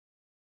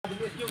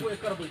देख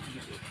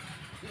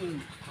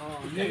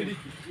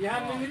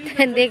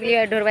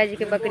लिया ढोरबा जी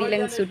के बकरी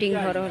लंग शूटिंग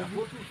हो रहा है।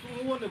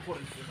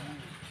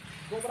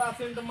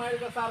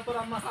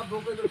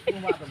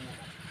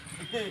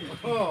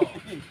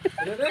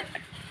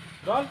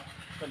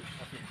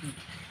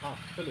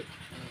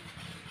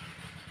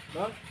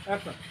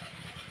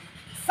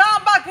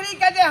 सब बकरी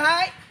के जे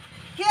है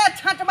के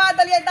छटवा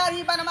दलिए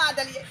दाढ़ी बनवा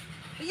दलिए,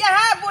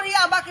 यह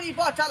बुढ़िया बकरी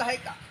बचल है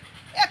का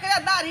एक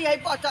दाढ़ी है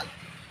बचल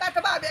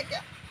कटवाबे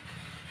के।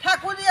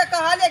 ठाकुर जी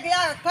कहले कि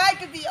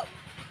काट दियो,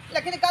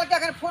 लेकिन कल के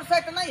अखन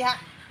फुर्सत नहीं है,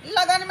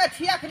 लगन में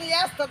छिया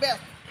व्यस्त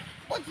व्यस्त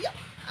बुझियो।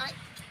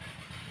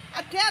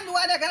 तें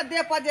दुआरे के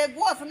देह पर जे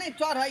गोस नहीं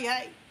चढ़े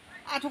है,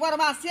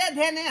 आठगरवा से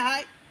धेने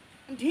है,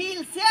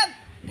 ढील से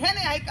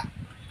धेने है का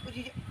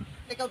बुझियो।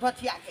 लेकिन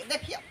धोथिया के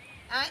देखियो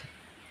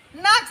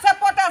नाक से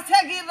पोटा से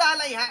गिर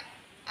रहा है,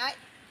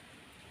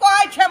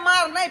 कहे छे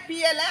मार नहीं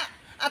पिए ले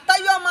आ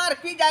तैयो मार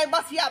पी जाए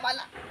बसिया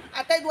वाला,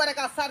 आ तै दुआरे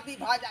का सर्दी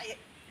भ जाए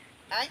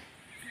है।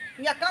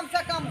 या कम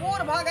से कम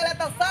बूढ़ भ गए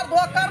तो सर्द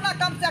हो करना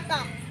कम से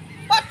कम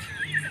बच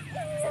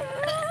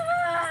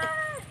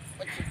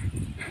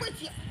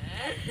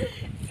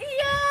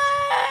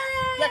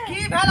या की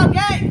भेलो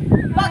के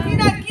बाकी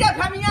ना किए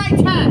भमियाई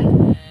छै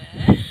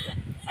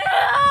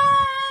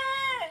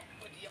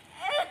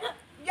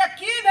या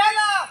की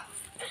भेलो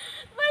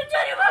मैं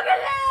चोरी भ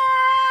गेले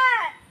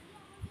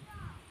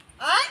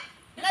आय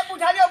नहीं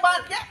बुझलियो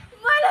बात के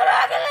मोबाइल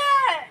हरा गेले,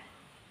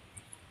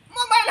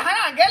 मोबाइल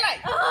हरा गेले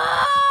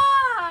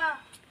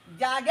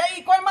जागे ई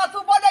कोन मा तू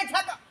बोलै छ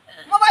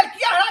मोबाइल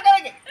किया हरा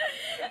गेले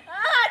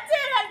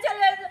चल चल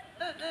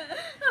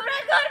हमरा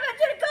घर में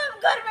चल कम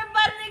घर में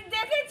बर्निंग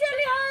देखे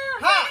चली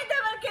हां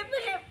देवर के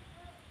फिल्म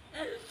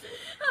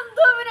हम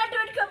 2 मिनट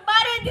उठ के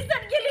बारे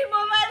दिसन के लिए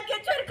मोबाइल के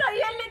चोर कर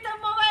ले तो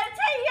मोबाइल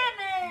चाहिए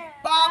ने।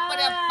 बाप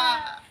रे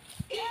बाप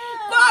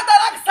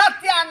कोदरक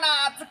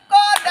सत्यानाश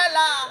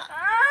कोदला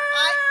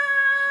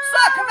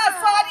सख में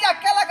सारिया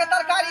केला के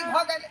तरकारी भ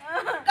गेले,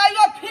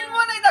 कहियो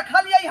फिल्मो नहीं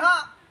देखलिए।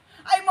 हां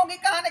आई मोगी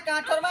कहां ने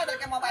कहां चोरवा दे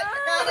के मोबाइल पे,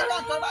 कहां ने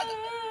कहां चोरवा दे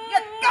ये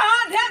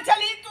कहां ढेर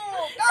चली तू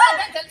कहां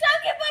ढेर चली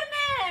चौकी पर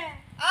में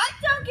आ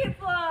चौकी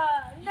पर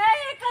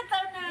नहीं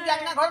खतर ने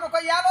जगना घर में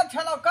कोई आलो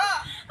छलो का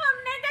हम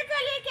नहीं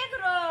देखली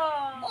केकरो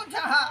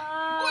बुझा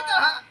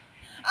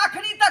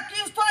अखनी तक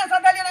किस्त तो नहीं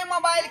सदली नहीं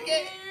मोबाइल के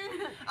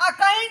आ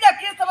कहीं जे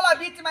किस्त वाला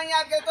बीच में आ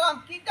गए तो हम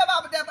की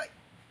जवाब देबै,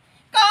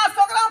 कहां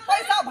सोकरा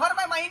पैसा भर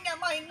में महीने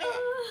महीने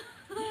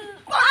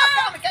कोना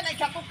काम के नहीं छ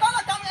तू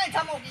कोना काम नहीं छ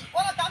मोगी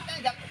कोना काम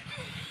नहीं छ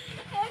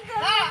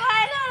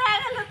मोबाइल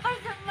लागल पर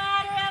से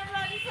मारे हम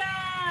लोग सा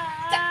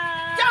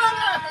चलो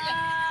ना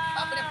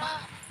बाप रे बाप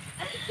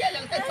के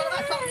लेल के छोरा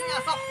छोरिया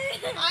सब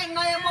आई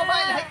नए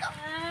मोबाइल है का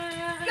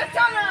के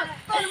चलो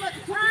तोर में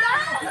खुदिया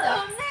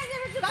हमने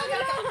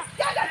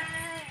चल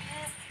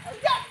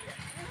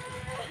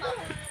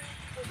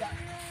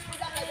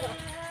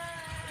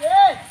ए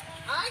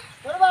आई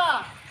छोरबा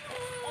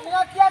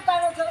हमरा क्या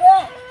करे छोरे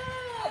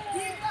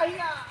की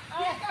कहिया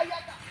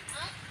का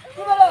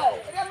तू बोले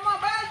रे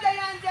मोबाइल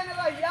जयान जन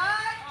रहिया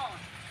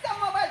त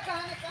मोबाइल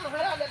कहां ने कहां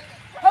हरा ले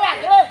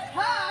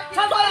हां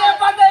छबरे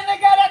बदे ने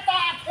गेरे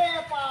ताठे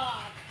पर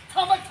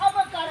छब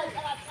करे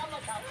खरा छब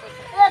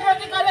एक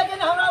रति करे कि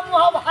हमरा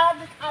मुंह भार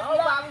दिखा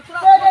दिया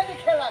तेरे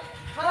दिखेला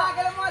हरा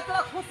गेले मोर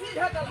तोरा खुशी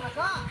भेटल ना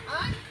का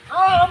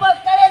हां हमर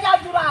कलेजा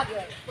जुड़ा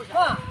गेल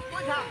हां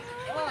बुझा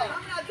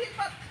हमरा दिल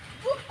पर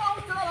दुख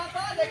पहुंच रहा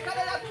था ले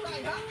कलेजा जुड़ाई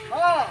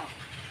हां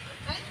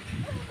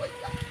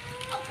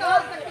अब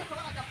काल तक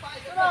थोड़ा का पाई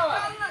चल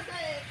ना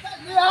गए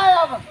ले आए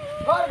अब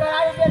घर गया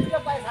बेच के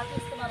पैसा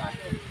इस्तेमाल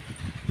आके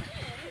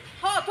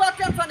हां तो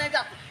टेंशन नहीं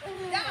जा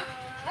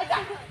जा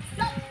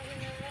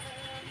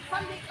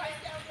फंडी कर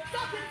तो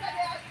फिर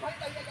करे भाई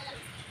कहिए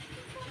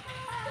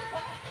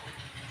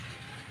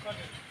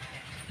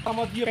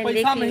समझिए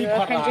पैसा नहीं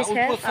भर रहा है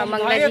उसको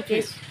मंगला जी के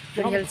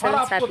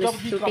साथ में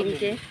शूटिंग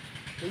के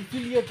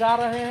इसीलिए जा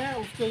रहे हैं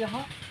उसके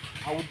यहाँ।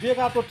 और वो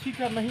देगा तो ठीक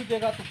है, नहीं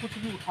देगा तो कुछ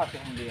भी उठा के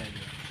हम ले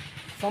आएंगे।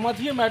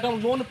 समझिए मैडम,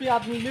 लोन पे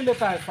आदमी ले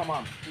लेता है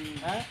सामान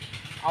है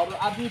और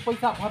आदमी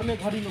पैसा भरने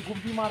घड़ी में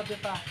गुब्बी मार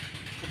देता है।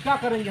 तो क्या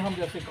करेंगे हम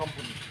जैसे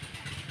कंपनी?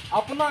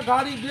 अपना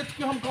गाड़ी बेच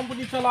के हम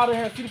कंपनी चला रहे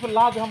हैं, सिर्फ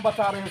लाज हम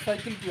बचा रहे हैं।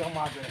 साइकिल पे हम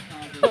आ गए,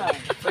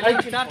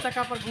 4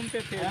 चक्का पर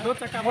घूमते थे, 2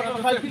 चक्का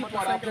मोटरसाइकिल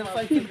पर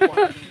साइकिल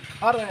पर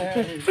आ रहे हैं।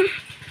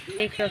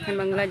 एक तो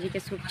मंगला जी के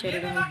सूट चल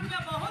रहे हैं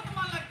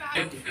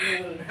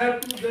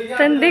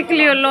तन देख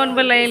लियो लोन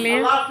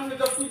बुलाइले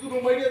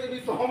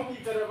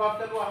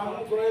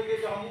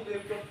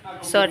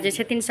सर जे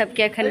छथिन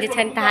सबके अखन जे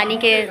छन कहानी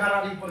के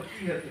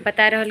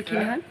बता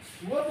रहलखिन हन।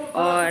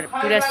 और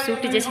पूरा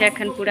शूट जे छै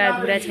अखन पूरा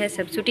अधूरा छै,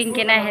 सब शूटिंग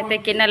केना हेतै,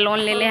 केना लोन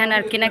लेले हन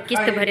और केना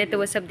किस्त भरे, तो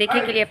वो सब देखे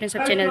के लिए अपने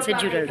सब चैनल से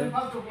जुड़ल रहो।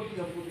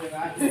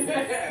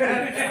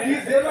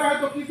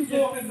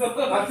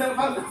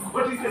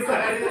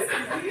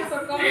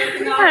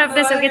 और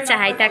अपने सबके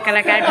चाहता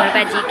कलाकार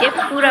ढोलबा जी के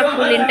पूरा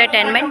फुल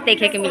एंटरटेनमेंट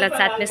देखे के मिलत,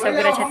 साथ में सब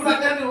गोरा छथिन।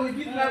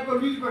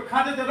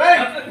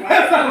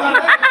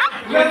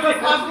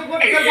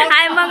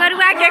 आइ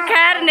मंगरुआ के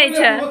खैर नहीं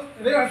छै।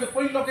 रे से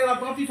कोई लोग के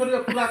बाती छोड़ के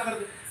खुला कर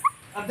दे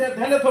अदे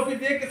धले थोपी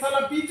दे के साला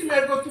बीच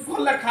में को तू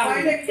खोल खा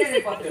पहले के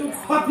नहीं पते तू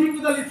फटी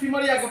कुदली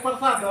सिमरिया के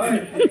प्रसाद है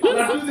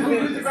लड्डू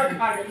दे का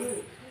खा के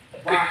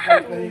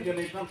बात कहीं के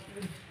नहीं सब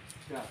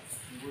क्या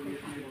बोलिए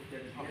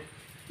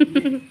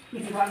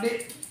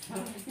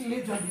ले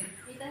जल्दी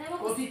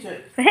कोती छै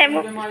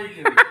बीमारी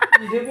के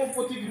हेबो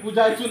पोती की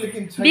बुझाई छै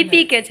लेकिन छै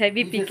बीपी के छै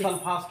बीपी के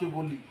सल्फास के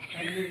बोली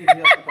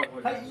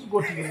भाई ई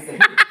गोटी नहीं दे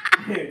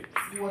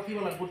वो अथी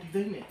वाला गोटी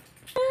दे ने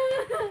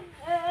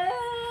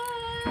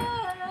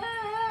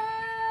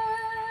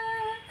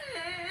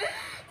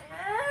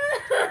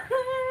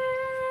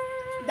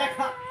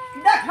देखा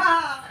देखा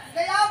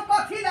गया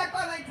कथी ला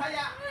करे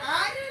छया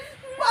आय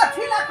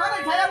कथी ला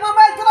करे छया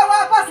मोबाइल तोरा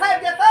वापस आबि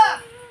देता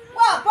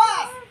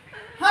वापस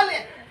हले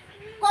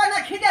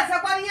कोने खिजे से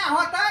बढ़िया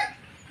होतै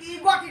ई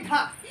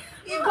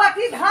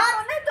गोटी धार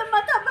नहीं तो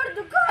माथा पर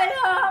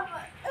दुखाया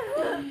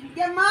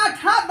ये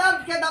माथा दर्द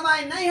के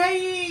दवाई नहीं है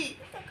ई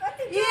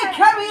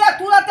खेबिया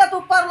तुरंत तू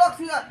परलोक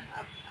से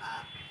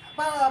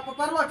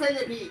परलोक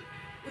चले भी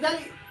उधर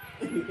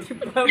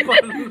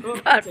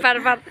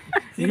पर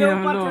सीधे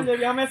ऊपर चले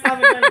भी हमेशा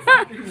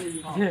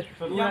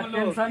पूरा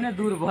टेंशन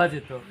दूर भ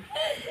जेतो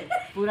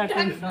पूरा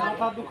टेंशन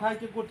माथा दुखाई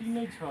के गोटी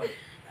नहीं छै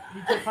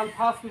नीचे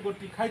सल्फास के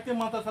गोटी खाइते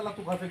माता साला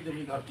तू घसक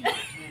जमी धरती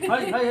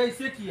है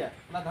से किया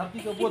ना धरती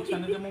के बोझ छै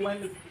ने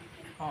मोबाइल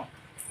हां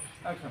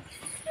अच्छा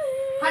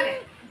हले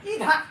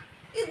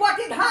ई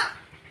गोटी धार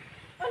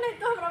नहीं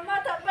तो हमरा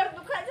माथा पर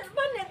दुखाय छै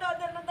बने दो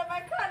देना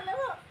दवाई खा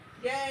लेबो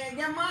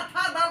ये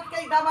माथा दर्द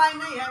के दवाई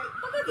नहीं है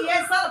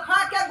ये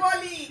सल्फा के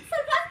गोली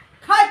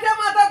खाइते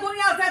माता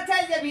दुनिया से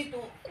चल जेबी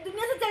तू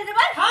दुनिया से चल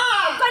जेबै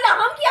हां कहला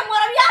हम किया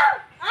मरबिया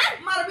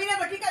मरबी ने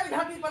तो की करबी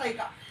धरती पर रही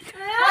का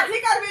कथी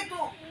करबी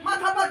तू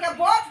माथा पर के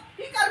बोझ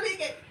की करबी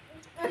के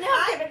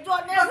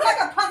जोने दूसरे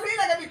के फंसी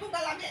लगबी तू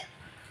गला में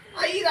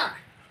आई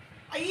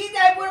रख आई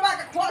जाए बुढ़वा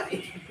के खोल दी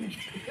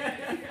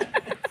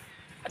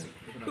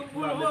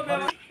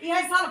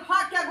ये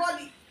सल्फा के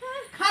गोली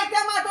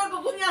खाइते माता तू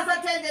दुनिया से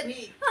चल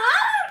जेबी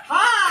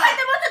हां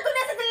खाइते माता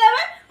दुनिया से चल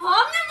जेबै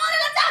हमने मरे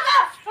ला चाहता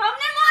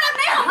हमने मरब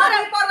नहीं हम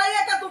धरती पर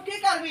रहिए के तू की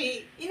करबी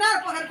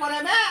इनार पकड़ पड़े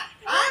में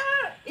हां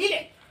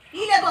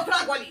इले दूसरा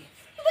गोली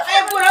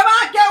ए बुढ़वा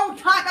के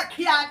उठा के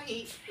खिया दी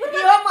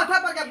इहो माथा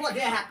पर के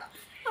बोझे है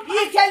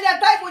ई चल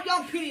जाता है बुझो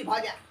फ्री भ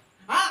जा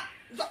हां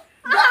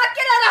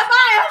अकेला रहबा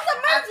हम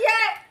समझिए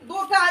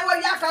दूटा है वो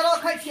या करो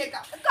खै छे का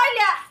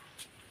कहलिया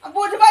अब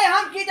बुझबै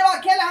हम की जब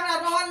अकेले हमरा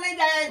रहल नहीं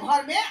जाए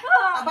घर में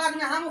अब बाद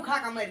में हम खा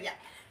के मर जा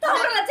तो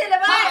हमरा चले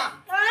भाई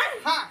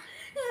हां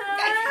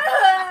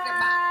अपने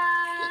बाप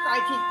की कहै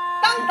छी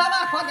तंग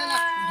दवा खो देला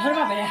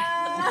धर्मा भैया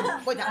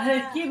बुझा अरे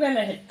की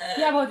भेले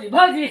क्या भौजी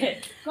भौजी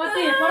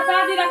कथी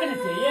प्रसादी रखने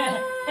छै ये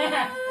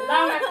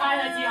लाउ ना खा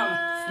ले छी हम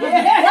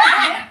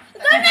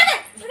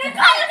ने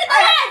खा ले के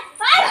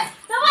हाय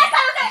दवाई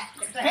खा ले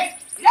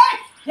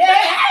हे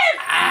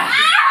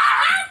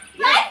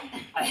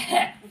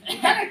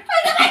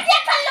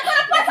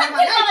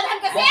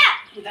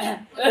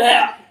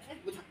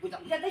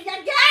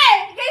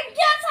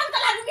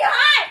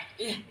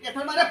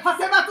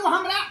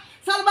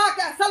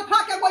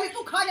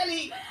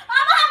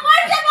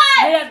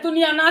हे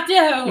दुनिया नाचे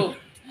है वो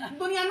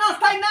दुनिया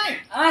नाचता ही नहीं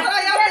हाँ। अरे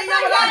यार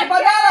ये वाला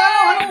बजा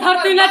रहा है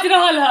धरती नाच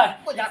रहल है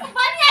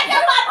बढ़िया के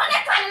बात बने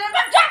खा ले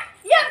बस जा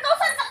ये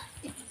कौशल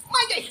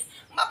मैं गई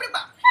बाप रे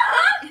बाप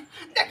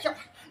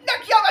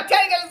देखियो मैं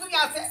चल गई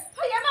दुनिया से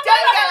भैया मैं चल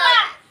मर गया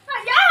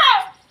गया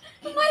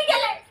मर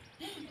गेले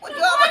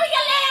जो मर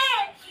गेले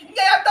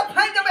गया तो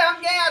फंस जबे हम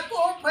गए तू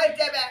फंस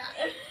जबे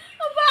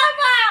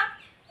बाबा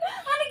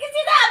अने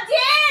किसी दा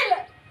जेल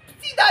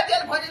सीधा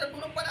जेल भजे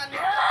कोनो पता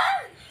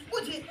नहीं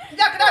बुझी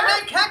जकरा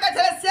नहीं खा के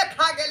चले से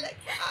खा गेले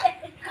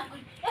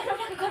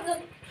घर में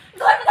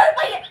धर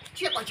पाइए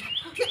के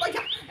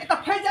पैसा ए तो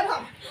फंस जब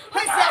हम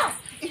फंस जा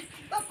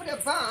बाप रे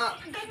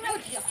बाप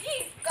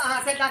कहां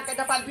से डाक के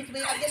डपाल बीच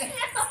में आ गेले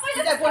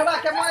जे बुढ़वा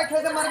के मारे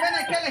थे से मरबे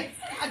नहीं केले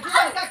आ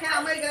जुआन का के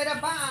मर गए रे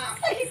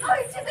बाप सही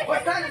कोई चीज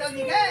होता नहीं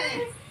लगी गए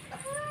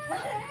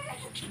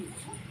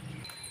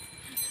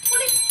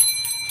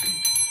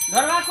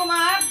धरवा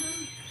कुमार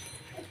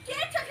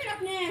क्या चक्कर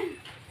अपने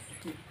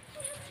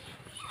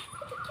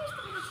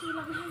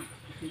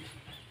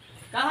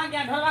कहाँ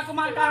गया धरवा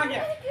कुमार कहाँ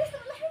गया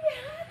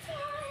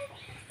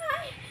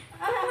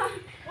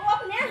वो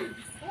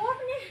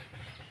अपने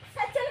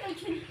सच चल गई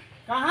थी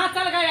कहाँ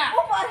चल गया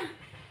ऊपर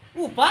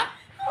ऊपर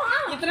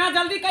इतना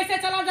जल्दी कैसे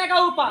चला जाएगा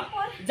ऊपर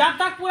जब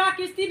तक पूरा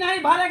किस्ती नहीं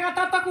भरेगा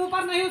तब तक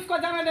ऊपर नहीं उसको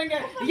जाने देंगे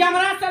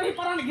यमराज से भी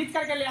प्राण खींच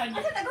करके ले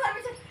आएंगे अच्छा तो घर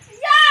में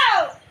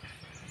यो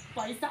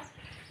पैसा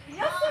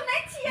यो सुनै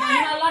छियै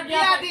महीना लग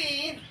गया क्या दी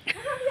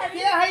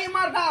के है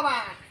मर्दावा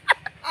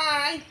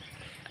आई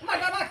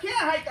मर्दावा के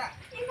है का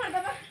ई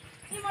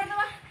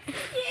मर्दवा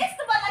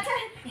किस्त वाला छै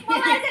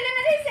मोबाइल चले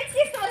में रही से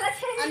किस्त वाला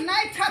छै आ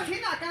नहीं छथी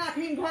ना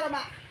कनाथिन घर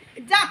में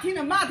जाथिन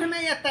माध में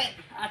येते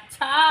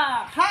अच्छा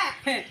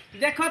हां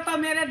देखो तो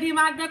मेरे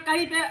दिमाग में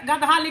कहीं पे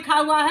गधा लिखा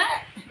हुआ है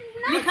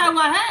लिखा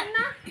हुआ है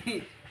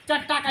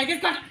चट्टा कह के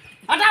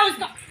हटाओ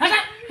इसको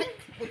हटा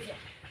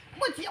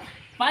बुझियो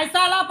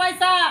पैसा ला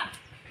पैसा,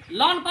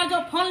 लोन पर जो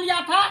फोन लिया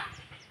था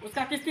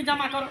उसका किस्ती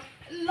जमा करो।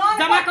 लोन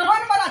जमा पर करो।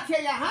 कौन बड़ा छे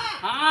यहाँ?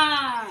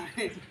 हाँ,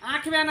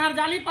 आँख में अनहर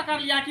जाली पकड़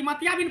लिया कि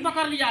मतिया बिन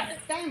पकड़ लिया है।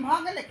 टाइम भ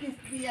गेले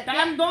किस्त दिए के।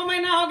 टाइम 2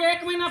 महीना हो गया,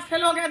 1 महीना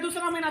फेल हो गया,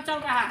 दूसरा महीना चल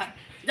रहा है।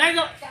 जाइए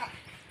जो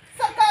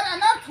सरकार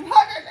अनर्थ भ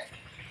गेले।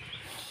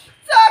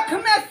 शौख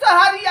में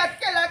सहरिया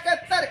केला के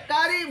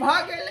तरकारी भ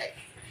गेले।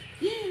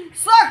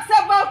 शौख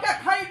से बहु के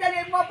खरीद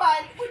ले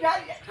मोबाइल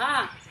बुझाइए।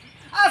 हाँ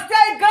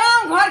असै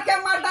गांव घर के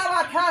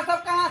मर्दावा था सब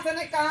कहां से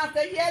नहीं कहां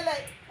से ये ले।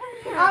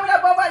 हमरा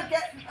मोबाइल के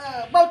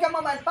बहु के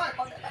मोबाइल पार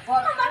कर देला।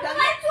 हमार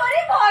मोबाइल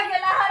चोरी भ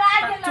गेला,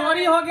 हरा गेला।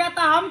 चोरी हो गया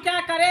तो हम क्या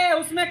करें,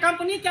 उसमें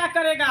कंपनी क्या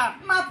करेगा?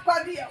 माफ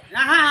कर दियो।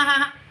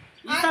 हाँ,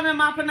 इस समय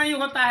माफ नहीं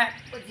होता है।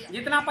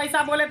 जितना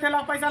पैसा बोले थे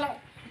लो पैसा लो।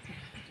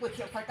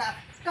 पूछियो सरकार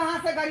कहां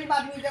से गरीब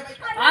आदमी देबै?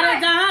 अरे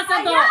जहाँ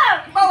से दो।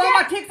 बहु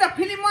हम ठीक से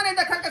फिल्मो नहीं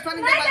देखल के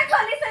सोनी नहीं मोबाइल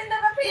देखली सुंदर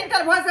में फिर।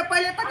 इंटर भर से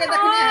पहले तक के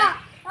देखने हैं।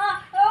 हां,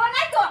 वो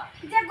नहीं तो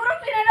जे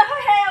ग्रुप ले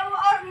रहे है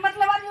और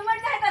मतलब आदमी मर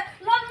जाए तो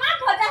लोन माफ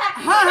हो जाए।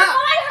 हाँ, हाँ।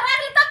 मोबाइल हरा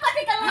गेल तब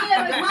कथी के लोन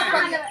लेबै? माफ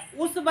कर दियो।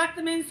 उस वक्त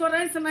में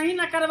इंश्योरेंस नहीं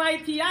ना करवाई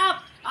थी आप।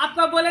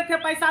 आपको बोले थे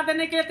पैसा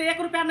देने के लिए तो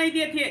 1 रुपया नहीं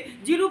दिए थे।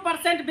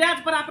 0% ब्याज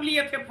पर आप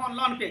लिए थे फोन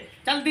लोन पे।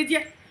 चल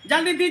दीजिए,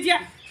 जल्दी दीजिए,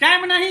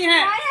 टाइम नहीं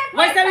है।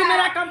 वैसे भी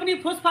मेरा कंपनी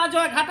फुसफा जो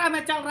है घाटा में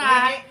चल रहा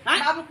है। हाँ?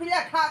 बाबू के लिए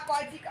खा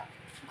कोई चीज का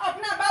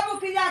अपना बाबू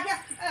के जाके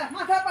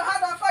माथा पर हाथ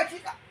रख कोई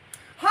चीज का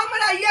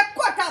हमरा ये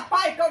कोटा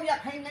पाई कौड़िया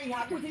खाई नहीं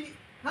है बुझली।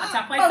 हाँ, अच्छा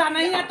पैसा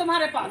नहीं है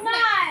तुम्हारे पास?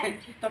 नहीं।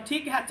 तो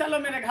ठीक है, चलो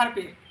मेरे घर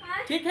पे।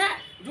 ठीक है,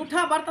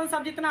 जूठा बर्तन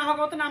सब जितना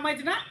होगा उतना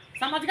मजना,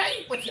 समझ गई?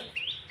 पूछियो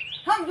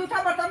हम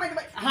जूठा बर्तन में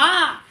देबै।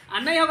 हाँ,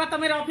 और नहीं होगा तो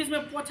मेरे ऑफिस में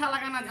पोछा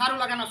लगाना, झाड़ू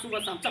लगाना सुबह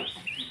शाम। चल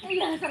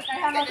यह सरकार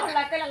हमरा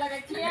भला केला लगे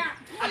छिया।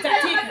 अच्छा,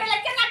 ठीक है। केला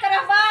केना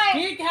करबै?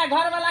 ठीक है,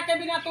 घर वाला के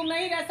बिना तुम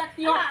नहीं रह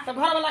सकती हो तो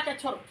घर वाला के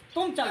छोड़ो,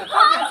 तुम चलो।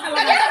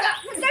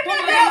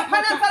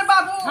 फाइनेंसर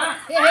बाबू हाँ।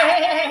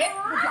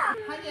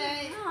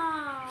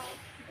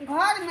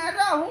 घर में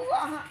रहू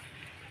अहाँ।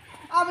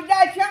 अब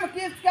जाइ छी हम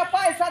किस्त के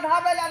पैसा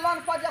धाबे ला लोन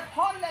पर जब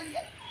फोन ले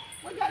लिए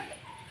बुझलिए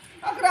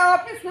ओकरा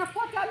ऑफिस में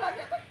पोछा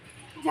लगेबै,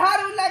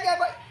 झाड़ू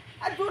लगेबै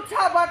आ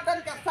जूठा बर्तन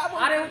के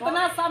साबुन। अरे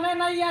उतना समय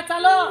नहीं है,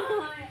 चलो।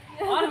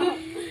 और भी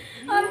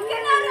हम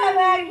केना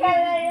रहबै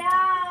गेलैया?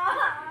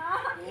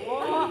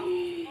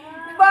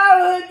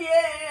 बहु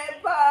जे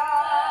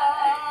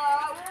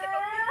बाप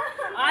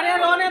अरे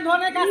रोने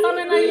धोने का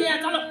समय नहीं है,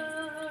 चलो।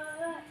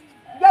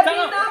 ये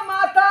चलो। बिना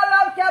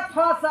मतलब के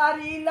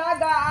फसारी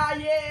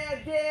लगाए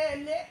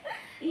देले।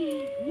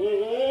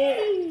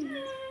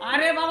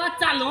 अरे बाबा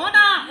चलो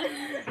ना।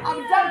 अब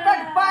जब तक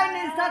पाई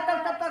नहीं सकल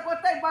तब तक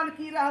ओते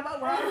बनकी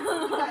रहबो।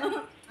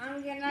 हम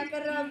केना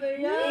करबै?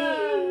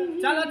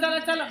 चलो चलो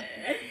चलो,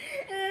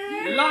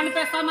 लोन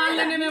पे सामान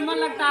लेने में मन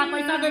लगता है,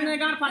 पैसा देने में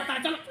गांड फटता है।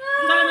 चलो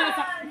चलो मेरे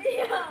साथ,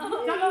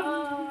 चलो।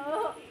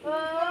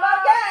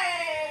 बागे